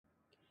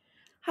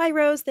Hi,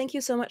 Rose. Thank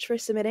you so much for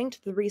submitting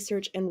to the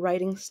Research and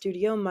Writing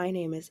Studio. My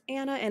name is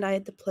Anna, and I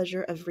had the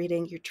pleasure of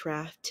reading your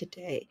draft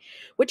today.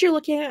 What you're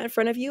looking at in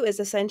front of you is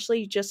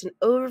essentially just an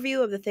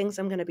overview of the things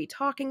I'm going to be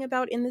talking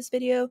about in this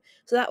video.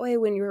 So that way,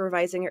 when you're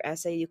revising your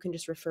essay, you can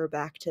just refer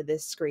back to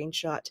this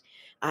screenshot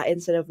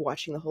instead of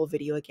watching the whole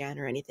video again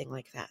or anything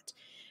like that.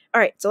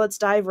 All right, so let's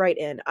dive right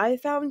in. I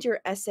found your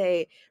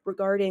essay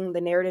regarding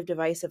the narrative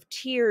device of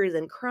tears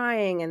and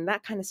crying and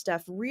that kind of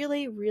stuff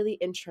really, really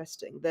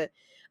interesting. The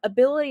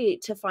ability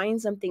to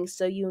find something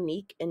so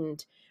unique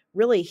and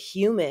really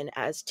human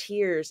as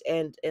tears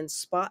and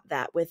spot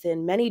that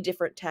within many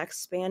different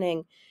texts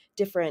spanning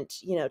different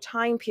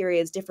time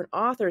periods, different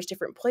authors,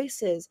 different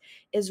places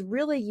is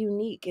really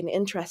unique and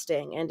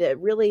interesting, and it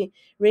really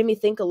made me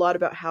think a lot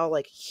about how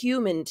like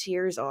human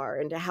tears are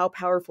and how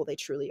powerful they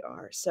truly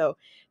are. So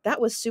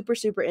that was super,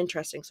 super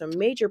interesting. So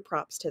major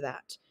props to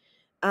that.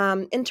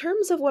 In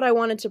terms of what I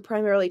wanted to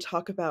primarily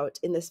talk about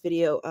in this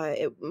video,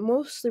 it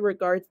mostly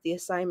regards the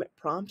assignment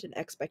prompt and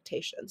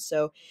expectations.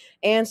 So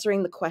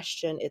answering the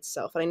question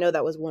itself. And I know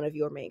that was one of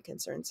your main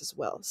concerns as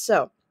well.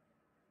 So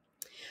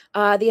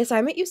the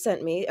assignment you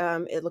sent me,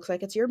 it looks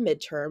like it's your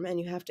midterm,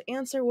 and you have to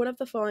answer one of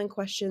the following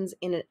questions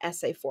in an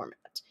essay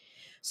format.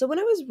 So when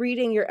I was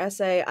reading your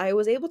essay, I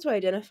was able to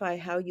identify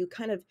how you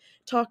kind of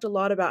talked a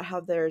lot about how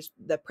there's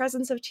the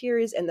presence of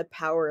tears and the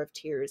power of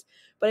tears,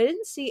 but I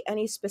didn't see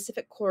any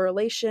specific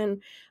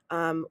correlation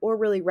or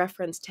really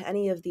reference to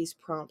any of these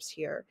prompts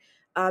here.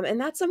 And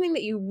that's something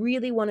that you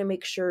really want to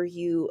make sure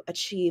you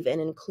achieve and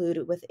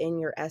include within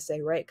your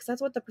essay, right? Because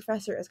that's what the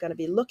professor is going to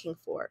be looking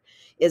for,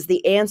 is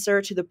the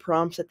answer to the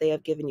prompts that they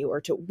have given you,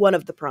 or to one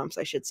of the prompts,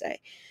 I should say.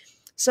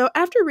 So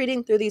after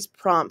reading through these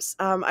prompts,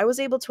 I was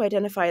able to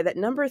identify that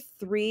number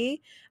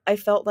 3, I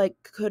felt like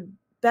could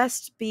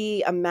best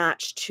be a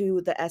match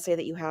to the essay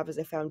that you have as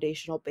a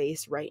foundational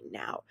base right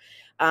now.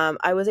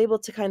 I was able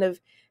to kind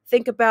of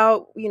think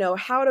about,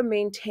 how to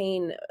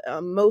maintain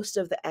most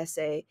of the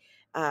essay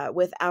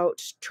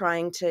without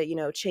trying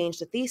to, change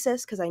the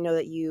thesis, because I know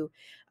that you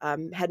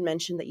had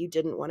mentioned that you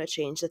didn't want to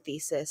change the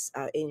thesis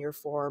in your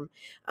form,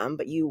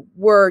 but you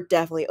were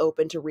definitely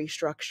open to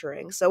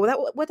restructuring. So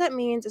what that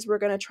means is we're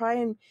going to try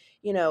and,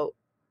 you know,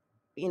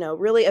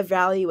 really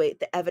evaluate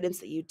the evidence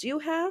that you do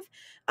have,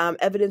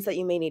 evidence that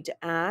you may need to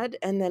add,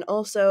 and then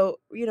also,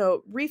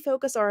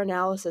 refocus our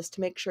analysis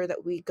to make sure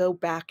that we go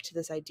back to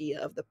this idea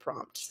of the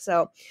prompt.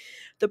 So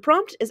the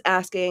prompt is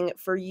asking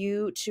for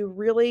you to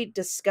really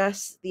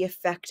discuss the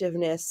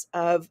effectiveness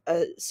of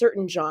a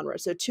certain genre.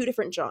 So 2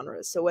 different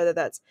genres. So whether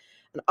that's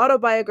an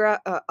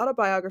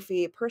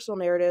autobiography, personal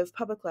narrative,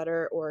 public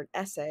letter, or an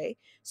essay.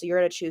 So you're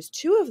going to choose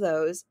 2 of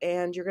those,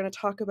 and you're going to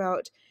talk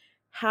about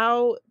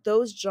how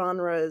those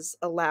genres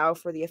allow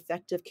for the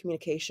effective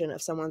communication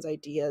of someone's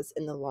ideas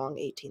in the long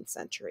 18th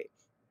century.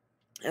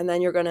 And then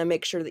you're going to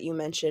make sure that you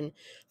mention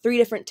 3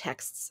 different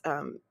texts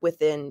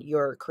within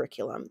your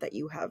curriculum that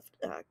you have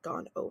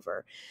gone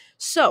over.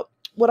 So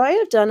what I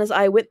have done is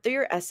I went through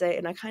your essay,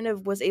 and I kind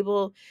of was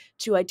able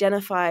to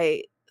identify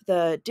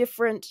the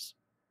different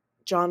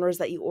genres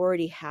that you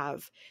already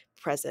have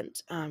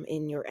present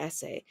in your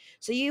essay.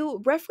 So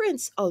you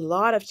reference a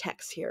lot of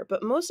texts here,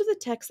 but most of the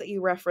texts that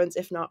you reference,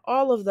 if not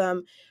all of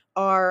them,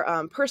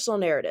 are personal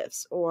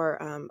narratives or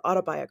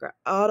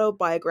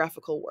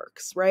autobiographical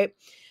works, right?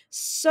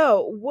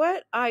 So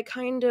what I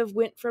kind of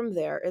went from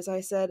there is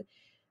I said,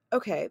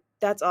 okay,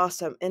 that's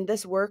awesome. And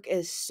this work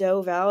is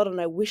so valid,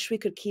 and I wish we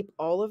could keep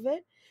all of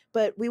it.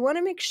 But we want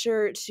to make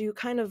sure to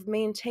kind of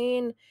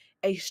maintain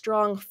a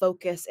strong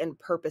focus and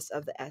purpose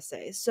of the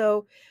essay.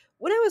 So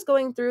when I was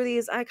going through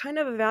these, I kind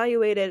of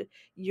evaluated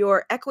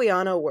your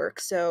Equiano work.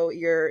 So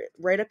you're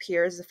right up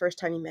here is the first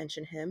time you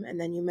mention him, and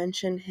then you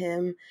mention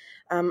him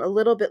a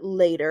little bit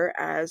later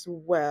as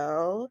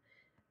well,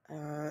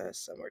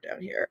 somewhere down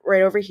here,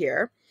 right over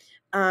here.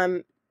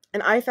 Um,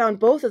 and I found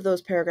both of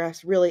those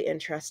paragraphs really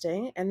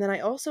interesting. And then I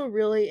also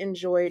really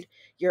enjoyed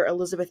your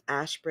Elizabeth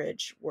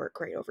Ashbridge work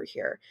right over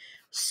here.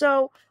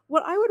 So,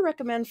 what I would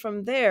recommend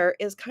from there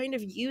is kind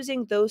of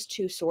using those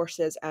 2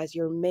 sources as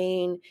your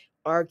main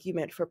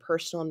argument for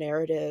personal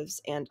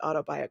narratives and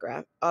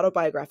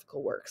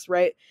autobiographical works,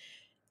 right?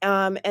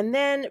 And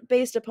then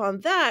based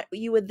upon that,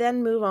 you would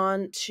then move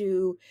on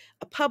to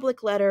a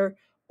public letter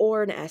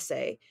or an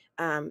essay.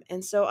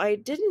 And so I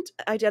didn't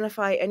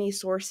identify any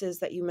sources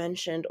that you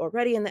mentioned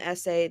already in the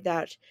essay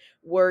that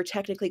were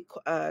technically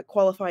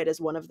qualified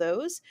as one of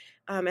those.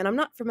 And I'm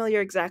not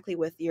familiar exactly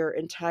with your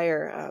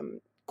entire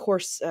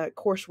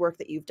coursework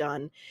that you've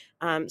done.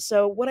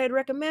 So what I'd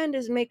recommend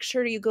is make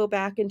sure you go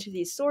back into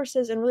these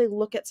sources and really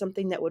look at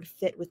something that would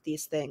fit with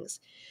these things,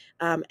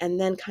 and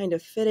then kind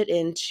of fit it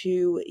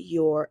into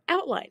your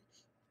outline,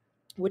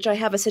 which I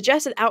have a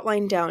suggested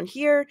outline down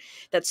here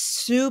that's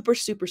super,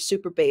 super,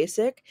 super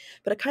basic,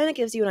 but it kind of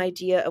gives you an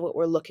idea of what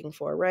we're looking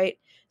for, right?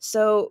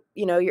 So,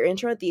 your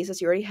intro and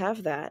thesis, you already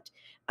have that.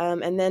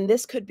 And then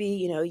this could be,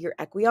 your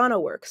Equiano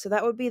work. So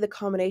that would be the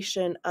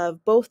combination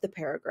of both the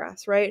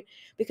paragraphs, right?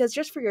 Because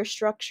just for your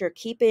structure,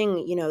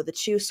 keeping, the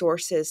two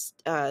sources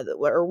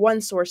or one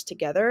source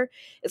together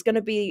is going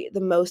to be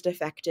the most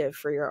effective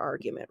for your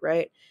argument,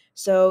 right?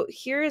 So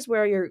here is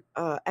where your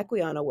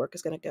Equiano work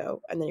is going to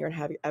go. And then you're going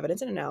to have your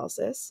evidence and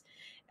analysis.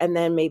 And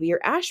then maybe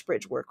your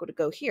Ashbridge work would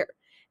go here.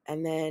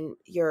 And then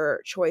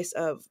your choice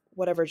of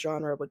whatever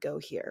genre would go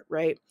here,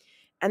 right?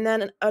 And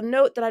then a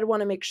note that I'd want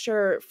to make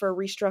sure for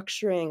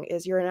restructuring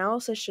is your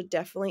analysis should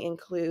definitely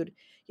include,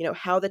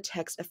 how the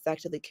text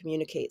effectively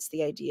communicates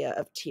the idea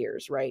of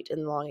tears, right,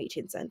 in the long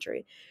 18th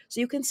century. So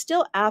you can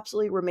still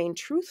absolutely remain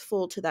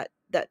truthful to that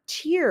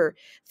tear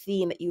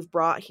theme that you've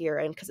brought here,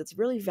 and because it's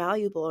really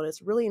valuable and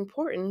it's really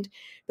important,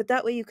 but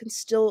that way you can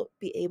still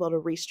be able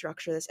to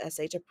restructure this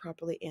essay to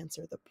properly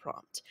answer the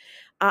prompt.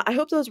 I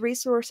hope those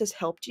resources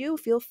helped you.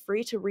 Feel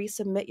free to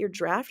resubmit your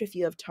draft if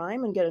you have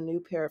time and get a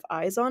new pair of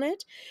eyes on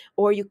it,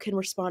 or you can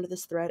respond to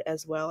this thread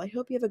as well. I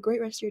hope you have a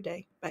great rest of your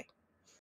day. Bye.